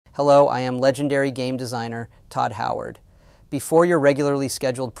Hello, I am legendary game designer Todd Howard. Before your regularly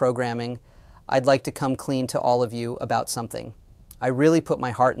scheduled programming, I'd like to come clean to all of you about something. I really put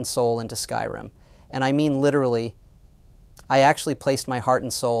my heart and soul into Skyrim, and I mean literally. I actually placed my heart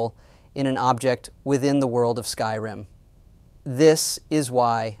and soul in an object within the world of Skyrim. This is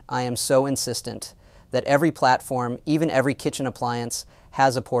why I am so insistent that every platform, even every kitchen appliance,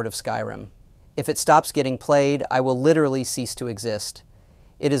 has a port of Skyrim. If it stops getting played, I will literally cease to exist.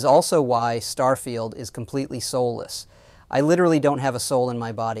 It is also why Starfield is completely soulless. I literally don't have a soul in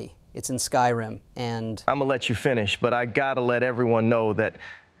my body. It's in Skyrim, and I'm gonna let you finish, but I gotta let everyone know that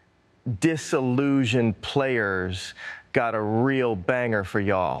disillusioned players got a real banger for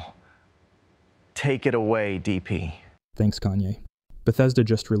y'all. Take it away, DP. Thanks, Kanye. Bethesda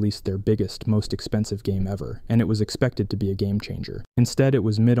just released their biggest, most expensive game ever, and it was expected to be a game changer. Instead, it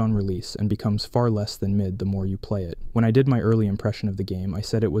was mid on release and becomes far less than mid the more you play it. When I did my early impression of the game, I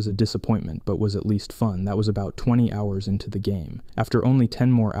said it was a disappointment, but was at least fun. That was about 20 hours into the game. After only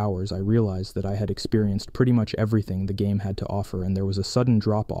 10 more hours, I realized that I had experienced pretty much everything the game had to offer, and there was a sudden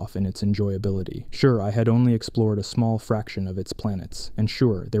drop-off in its enjoyability. Sure, I had only explored a small fraction of its planets, and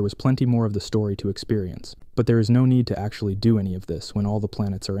sure, there was plenty more of the story to experience. But there is no need to actually do any of this when all the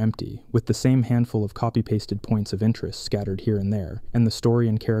planets are empty, with the same handful of copy-pasted points of interest scattered here and there, and the story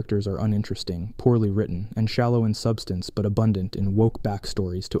and characters are uninteresting, poorly written, and shallow in substance but abundant in woke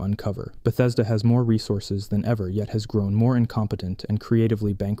backstories to uncover. Bethesda has more resources than ever, yet has grown more incompetent and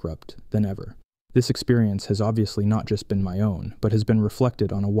creatively bankrupt than ever. This experience has obviously not just been my own, but has been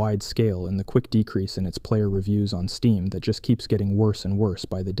reflected on a wide scale in the quick decrease in its player reviews on Steam that just keeps getting worse and worse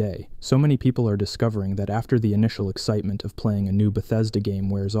by the day. So many people are discovering that after the initial excitement of playing a new Bethesda game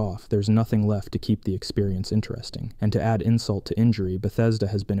wears off, there's nothing left to keep the experience interesting. And to add insult to injury, Bethesda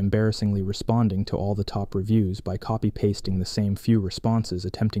has been embarrassingly responding to all the top reviews by copy-pasting the same few responses,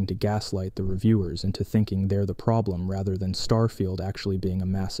 attempting to gaslight the reviewers into thinking they're the problem rather than Starfield actually being a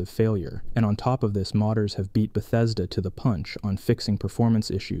massive failure. And on top of this, modders have beat Bethesda to the punch on fixing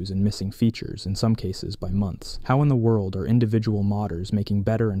performance issues and missing features, in some cases by months. How in the world are individual modders making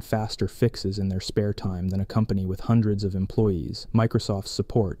better and faster fixes in their spare time than a company with hundreds of employees, Microsoft's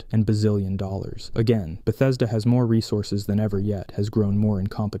support, and bazillion dollars? Again, Bethesda has more resources than ever yet has grown more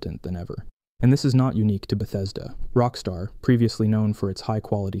incompetent than ever. And this is not unique to Bethesda. Rockstar, previously known for its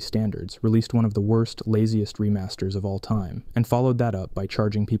high-quality standards, released one of the worst, laziest remasters of all time, and followed that up by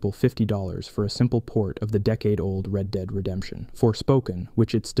charging people $50 for a simple port of the decade-old Red Dead Redemption. Forspoken,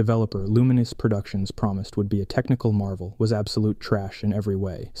 which its developer Luminous Productions promised would be a technical marvel, was absolute trash in every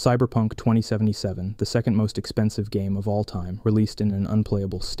way. Cyberpunk 2077, the second most expensive game of all time, released in an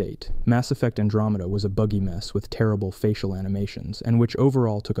unplayable state. Mass Effect Andromeda was a buggy mess with terrible facial animations, and which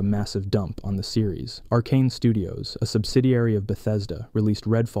overall took a massive dump on the series. Arcane Studios, a subsidiary of Bethesda, released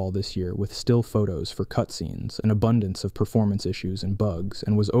Redfall this year with still photos for cutscenes, an abundance of performance issues and bugs,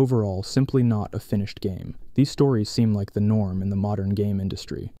 and was overall simply not a finished game. These stories seem like the norm in the modern game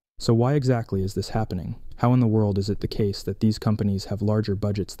industry. So why exactly is this happening? How in the world is it the case that these companies have larger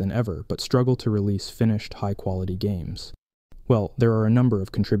budgets than ever, but struggle to release finished, high-quality games? Well, there are a number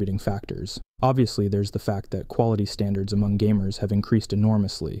of contributing factors. Obviously, there's the fact that quality standards among gamers have increased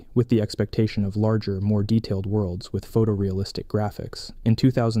enormously, with the expectation of larger, more detailed worlds with photorealistic graphics. In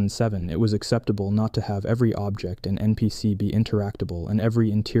 2007, it was acceptable not to have every object and NPC be interactable and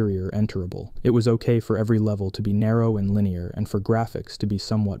every interior enterable. It was okay for every level to be narrow and linear, and for graphics to be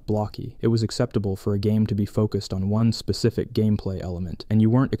somewhat blocky. It was acceptable for a game to be focused on one specific gameplay element, and you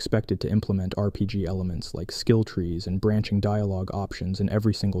weren't expected to implement RPG elements like skill trees and branching dialogue options in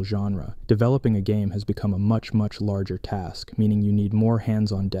every single genre. Developing a game has become a much, much larger task, meaning you need more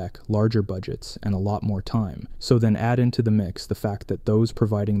hands on deck, larger budgets, and a lot more time. So then add into the mix the fact that those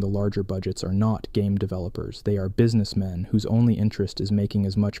providing the larger budgets are not game developers. They are businessmen whose only interest is making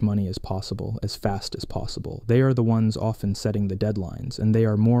as much money as possible, as fast as possible. They are the ones often setting the deadlines, and they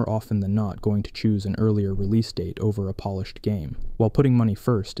are more often than not going to choose an earlier release date over a polished game. While putting money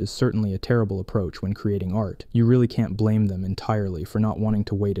first is certainly a terrible approach when creating art, you really can't blame them entirely for not wanting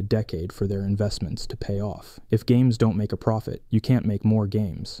to wait a decade for their investments to pay off. If games don't make a profit, you can't make more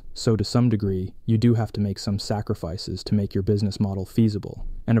games. So to some degree, you do have to make some sacrifices to make your business model feasible.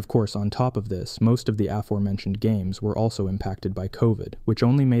 And of course, on top of this, most of the aforementioned games were also impacted by COVID, which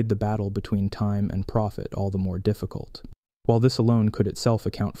only made the battle between time and profit all the more difficult. While this alone could itself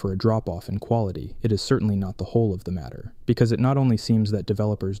account for a drop-off in quality, it is certainly not the whole of the matter, because it not only seems that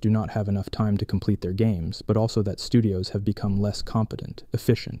developers do not have enough time to complete their games, but also that studios have become less competent,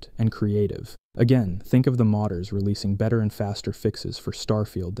 efficient, and creative. Again, think of the modders releasing better and faster fixes for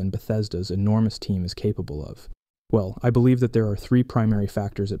Starfield than Bethesda's enormous team is capable of. Well, I believe that there are three primary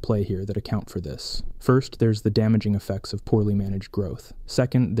factors at play here that account for this. First, there's the damaging effects of poorly managed growth.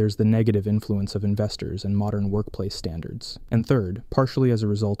 Second, there's the negative influence of investors and modern workplace standards. And third, partially as a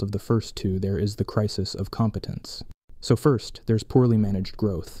result of the first two, there is the crisis of competence. So first, there's poorly managed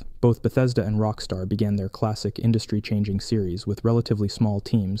growth. Both Bethesda and Rockstar began their classic industry-changing series with relatively small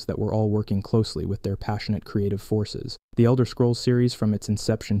teams that were all working closely with their passionate creative forces. The Elder Scrolls series, from its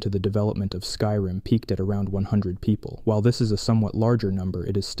inception to the development of Skyrim, peaked at around 100 people. While this is a somewhat larger number,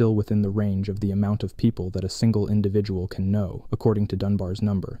 it is still within the range of the amount of people that a single individual can know, according to Dunbar's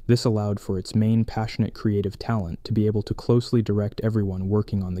number. This allowed for its main passionate creative talent to be able to closely direct everyone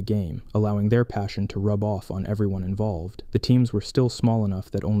working on the game, allowing their passion to rub off on everyone involved. The teams were still small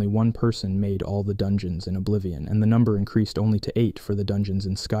enough that only one person made all the dungeons in Oblivion, and the number increased only to 8 for the dungeons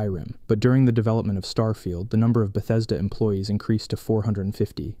in Skyrim. But during the development of Starfield, the number of Bethesda employees increased to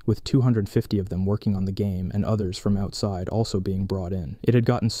 450, with 250 of them working on the game and others from outside also being brought in. It had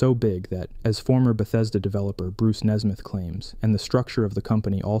gotten so big that, as former Bethesda developer Bruce Nesmith claims, and the structure of the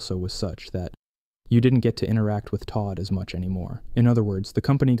company also was such that you didn't get to interact with Todd as much anymore. In other words, the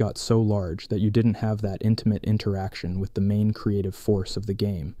company got so large that you didn't have that intimate interaction with the main creative force of the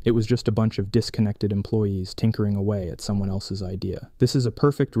game. It was just a bunch of disconnected employees tinkering away at someone else's idea. This is a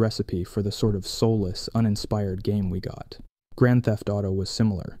perfect recipe for the sort of soulless, uninspired game we got. Grand Theft Auto was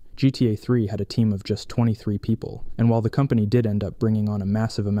similar. GTA 3 had a team of just 23 people, and while the company did end up bringing on a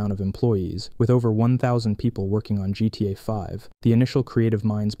massive amount of employees, with over 1,000 people working on GTA 5, the initial creative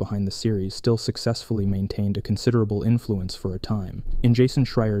minds behind the series still successfully maintained a considerable influence for a time. In Jason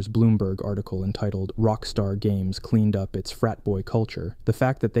Schreier's Bloomberg article entitled "Rockstar Games Cleaned Up Its Frat Boy Culture," the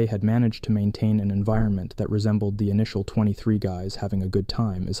fact that they had managed to maintain an environment that resembled the initial 23 guys having a good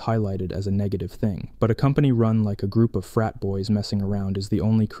time is highlighted as a negative thing. But a company run like a group of frat boys messing around is the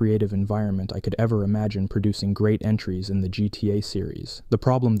only creative environment I could ever imagine producing great entries in the GTA series. The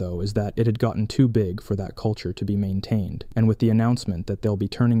problem, though, is that it had gotten too big for that culture to be maintained, and with the announcement that they'll be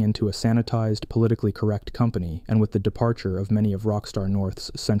turning into a sanitized, politically correct company, and with the departure of many of Rockstar North's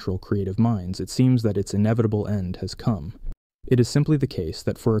central creative minds, it seems that its inevitable end has come. It is simply the case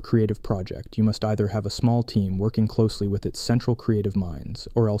that for a creative project, you must either have a small team working closely with its central creative minds,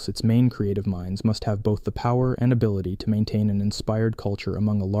 or else its main creative minds must have both the power and ability to maintain an inspired culture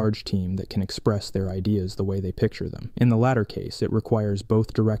among a large team that can express their ideas the way they picture them. In the latter case, it requires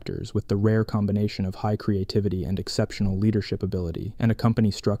both directors with the rare combination of high creativity and exceptional leadership ability, and a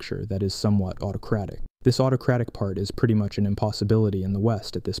company structure that is somewhat autocratic. This autocratic part is pretty much an impossibility in the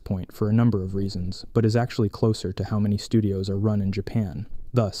West at this point for a number of reasons, but is actually closer to how many studios are run in Japan.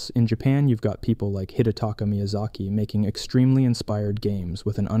 Thus, in Japan you've got people like Hidetaka Miyazaki making extremely inspired games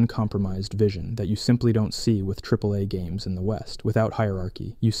with an uncompromised vision that you simply don't see with AAA games in the West. Without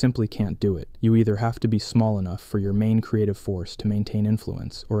hierarchy, you simply can't do it. You either have to be small enough for your main creative force to maintain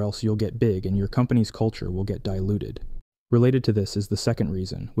influence, or else you'll get big and your company's culture will get diluted. Related to this is the second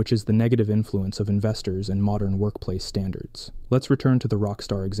reason, which is the negative influence of investors and modern workplace standards. Let's return to the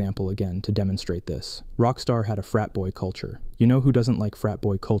Rockstar example again to demonstrate this. Rockstar had a frat boy culture. You know who doesn't like frat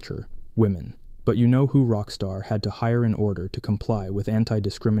boy culture? Women. But you know who Rockstar had to hire in order to comply with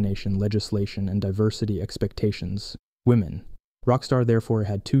anti-discrimination legislation and diversity expectations? Women. Rockstar therefore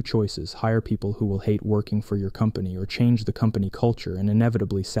had two choices: hire people who will hate working for your company, or change the company culture and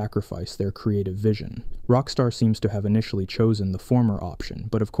inevitably sacrifice their creative vision. Rockstar seems to have initially chosen the former option,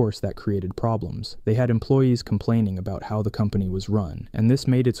 but of course that created problems. They had employees complaining about how the company was run, and this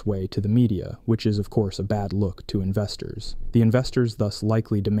made its way to the media, which is of course a bad look to investors. The investors thus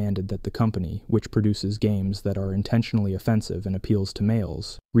likely demanded that the company, which produces games that are intentionally offensive and appeals to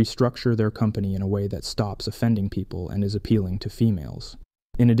males, restructure their company in a way that stops offending people and is appealing to females.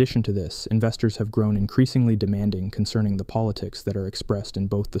 In addition to this, investors have grown increasingly demanding concerning the politics that are expressed in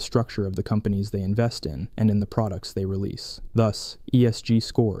both the structure of the companies they invest in and in the products they release. Thus, ESG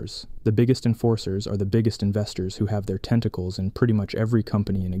scores. The biggest enforcers are the biggest investors who have their tentacles in pretty much every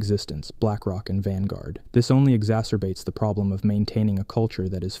company in existence, BlackRock and Vanguard. This only exacerbates the problem of maintaining a culture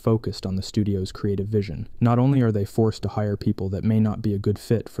that is focused on the studio's creative vision. Not only are they forced to hire people that may not be a good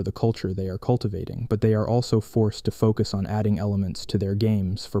fit for the culture they are cultivating, but they are also forced to focus on adding elements to their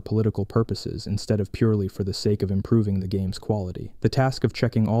games for political purposes instead of purely for the sake of improving the game's quality. The task of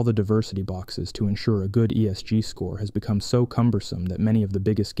checking all the diversity boxes to ensure a good ESG score has become so cumbersome that many of the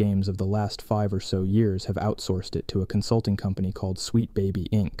biggest games of the last 5 or so years have outsourced it to a consulting company called Sweet Baby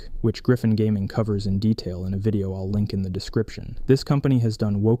Inc., which Griffin Gaming covers in detail in a video I'll link in the description. This company has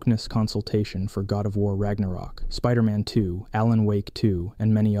done wokeness consultation for God of War Ragnarok, Spider-Man 2, Alan Wake 2,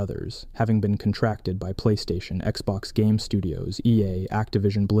 and many others, having been contracted by PlayStation, Xbox Game Studios, EA, Activision,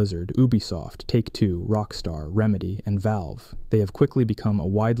 Activision Blizzard, Ubisoft, Take-Two, Rockstar, Remedy, and Valve. They have quickly become a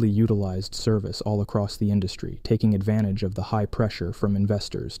widely utilized service all across the industry, taking advantage of the high pressure from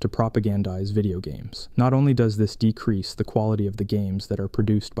investors to propagandize video games. Not only does this decrease the quality of the games that are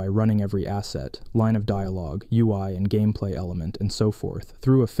produced by running every asset, line of dialogue, UI and gameplay element, and so forth,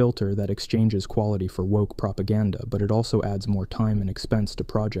 through a filter that exchanges quality for woke propaganda, but it also adds more time and expense to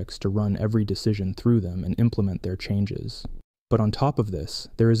projects to run every decision through them and implement their changes. But on top of this,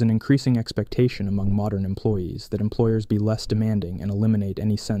 there is an increasing expectation among modern employees that employers be less demanding and eliminate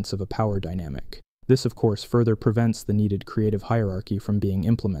any sense of a power dynamic. This, of course, further prevents the needed creative hierarchy from being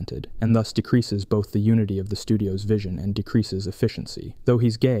implemented, and thus decreases both the unity of the studio's vision and decreases efficiency. Though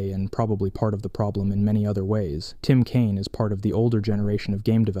he's gay and probably part of the problem in many other ways, Tim Kaine is part of the older generation of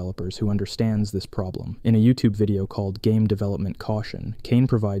game developers who understands this problem. In a YouTube video called Game Development Caution, Kaine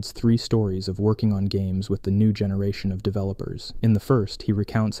provides 3 stories of working on games with the new generation of developers. In the first, he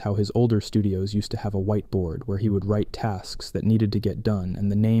recounts how his older studios used to have a whiteboard where he would write tasks that needed to get done and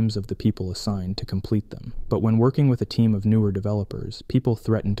the names of the people assigned to complete them. But when working with a team of newer developers, people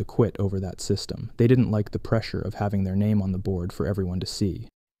threatened to quit over that system. They didn't like the pressure of having their name on the board for everyone to see.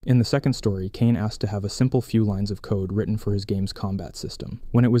 In the second story, Kaine asked to have a simple few lines of code written for his game's combat system.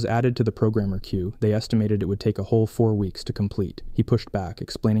 When it was added to the programmer queue, they estimated it would take a whole 4 weeks to complete. He pushed back,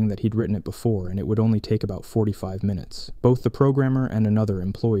 explaining that he'd written it before and it would only take about 45 minutes. Both the programmer and another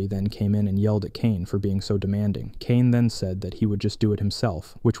employee then came in and yelled at Kaine for being so demanding. Kaine then said that he would just do it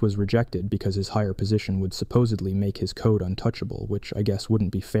himself, which was rejected because his higher position would supposedly make his code untouchable, which I guess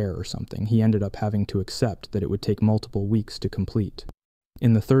wouldn't be fair or something. He ended up having to accept that it would take multiple weeks to complete.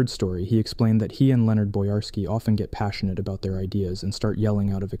 In the third story, he explained that he and Leonard Boyarsky often get passionate about their ideas and start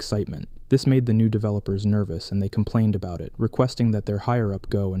yelling out of excitement. This made the new developers nervous and they complained about it, requesting that their higher-up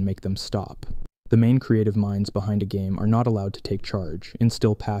go and make them stop. The main creative minds behind a game are not allowed to take charge,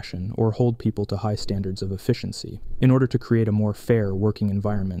 instill passion, or hold people to high standards of efficiency. In order to create a more fair working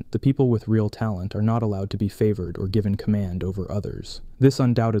environment, the people with real talent are not allowed to be favored or given command over others. This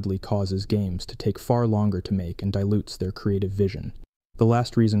undoubtedly causes games to take far longer to make and dilutes their creative vision. The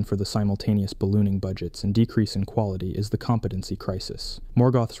last reason for the simultaneous ballooning budgets and decrease in quality is the competency crisis.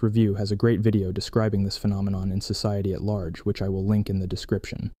 Morgoth's review has a great video describing this phenomenon in society at large, which I will link in the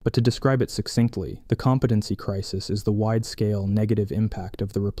description. But to describe it succinctly, the competency crisis is the wide-scale negative impact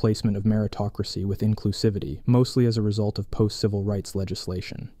of the replacement of meritocracy with inclusivity, mostly as a result of post-civil rights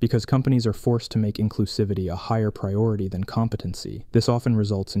legislation. Because companies are forced to make inclusivity a higher priority than competency, this often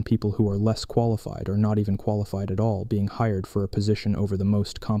results in people who are less qualified or not even qualified at all being hired for a position over the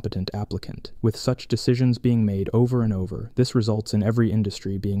most competent applicant. With such decisions being made over and over, this results in every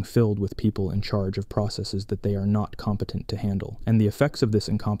industry being filled with people in charge of processes that they are not competent to handle. And the effects of this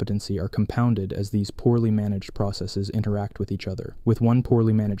incompetency are compounded as these poorly managed processes interact with each other, with one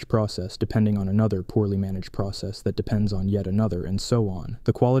poorly managed process depending on another poorly managed process that depends on yet another, and so on.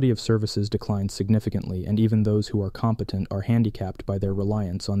 The quality of services declines significantly, and even those who are competent are handicapped by their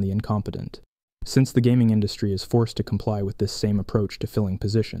reliance on the incompetent. Since the gaming industry is forced to comply with this same approach to filling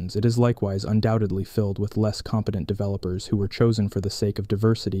positions, it is likewise undoubtedly filled with less competent developers who were chosen for the sake of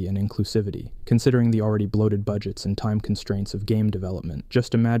diversity and inclusivity. Considering the already bloated budgets and time constraints of game development,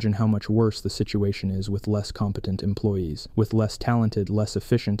 just imagine how much worse the situation is with less competent employees. With less talented, less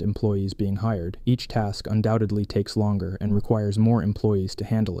efficient employees being hired, each task undoubtedly takes longer and requires more employees to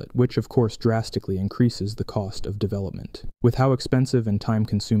handle it, which of course drastically increases the cost of development. With how expensive and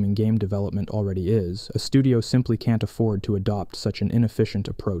time-consuming game development already is, a studio simply can't afford to adopt such an inefficient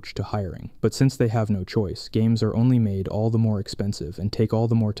approach to hiring. But since they have no choice, games are only made all the more expensive and take all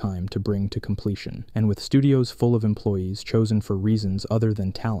the more time to bring to completion. And with studios full of employees chosen for reasons other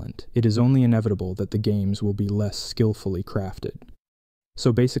than talent, it is only inevitable that the games will be less skillfully crafted.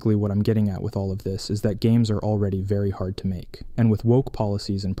 So basically what I'm getting at with all of this is that games are already very hard to make. And with woke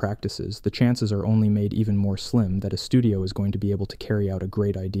policies and practices, the chances are only made even more slim that a studio is going to be able to carry out a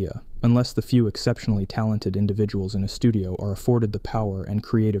great idea. Unless the few exceptionally talented individuals in a studio are afforded the power and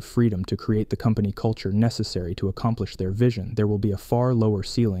creative freedom to create the company culture necessary to accomplish their vision, there will be a far lower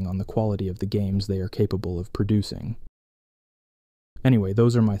ceiling on the quality of the games they are capable of producing. Anyway,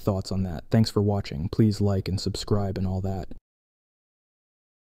 those are my thoughts on that. Thanks for watching. Please like and subscribe and all that.